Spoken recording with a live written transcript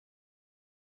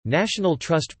National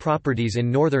Trust properties in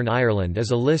Northern Ireland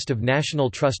is a list of National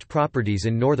Trust properties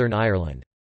in Northern Ireland.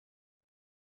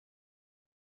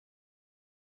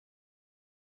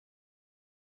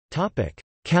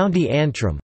 County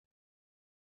Antrim.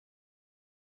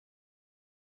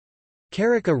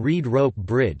 Carrick Reed Rope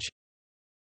Bridge,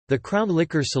 the Crown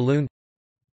Liquor Saloon,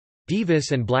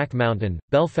 Divis and Black Mountain,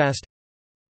 Belfast,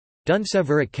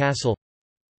 Dunseverick Castle,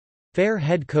 Fair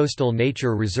Head Coastal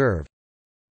Nature Reserve,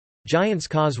 Giant's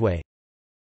Causeway,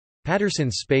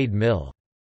 Patterson's Spade Mill.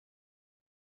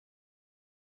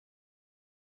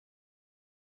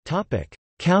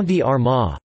 County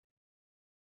Armagh.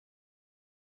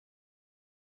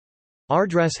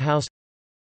 Ardress House,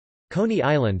 Coney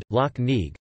Island, Lough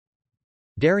Neagh,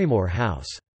 Derrymore House.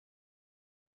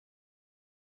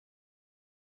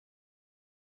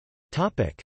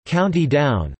 County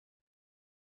Down.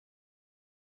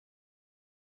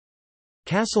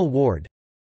 Castle Ward,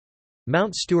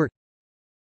 Mount Stewart,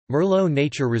 Merlot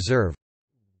Nature Reserve,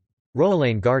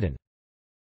 Roelane Garden.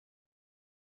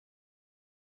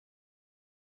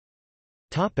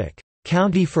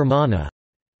 County Fermanagh.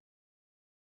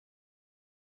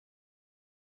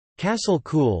 Castle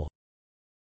Cool,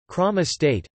 Crom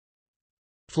Estate,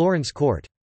 Florence Court.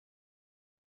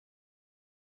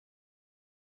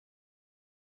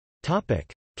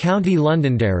 County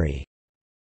Londonderry.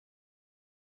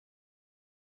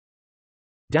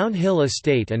 Downhill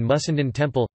Estate and Mussenden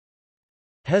Temple,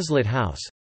 Heslett House,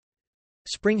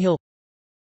 Spring Hill,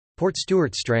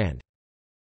 Portstewart Strand.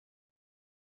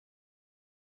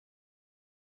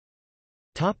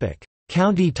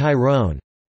 County Tyrone.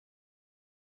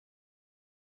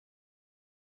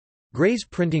 Gray's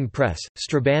Printing Press,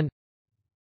 Strabane,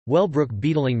 Wellbrook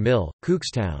Beetling Mill,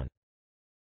 Cookstown.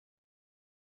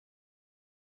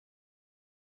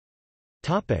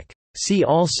 See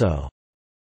also: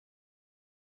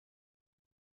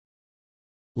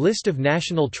 List of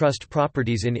National Trust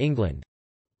properties in England,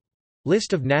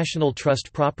 List of National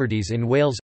Trust properties in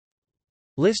Wales,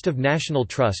 List of National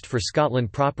Trust for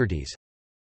Scotland properties,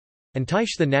 and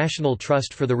Taish the National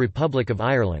Trust for the Republic of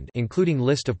Ireland, including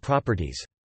list of properties.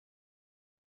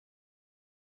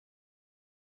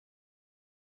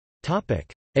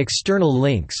 External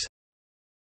links.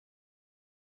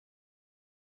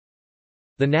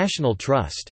 The National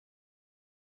Trust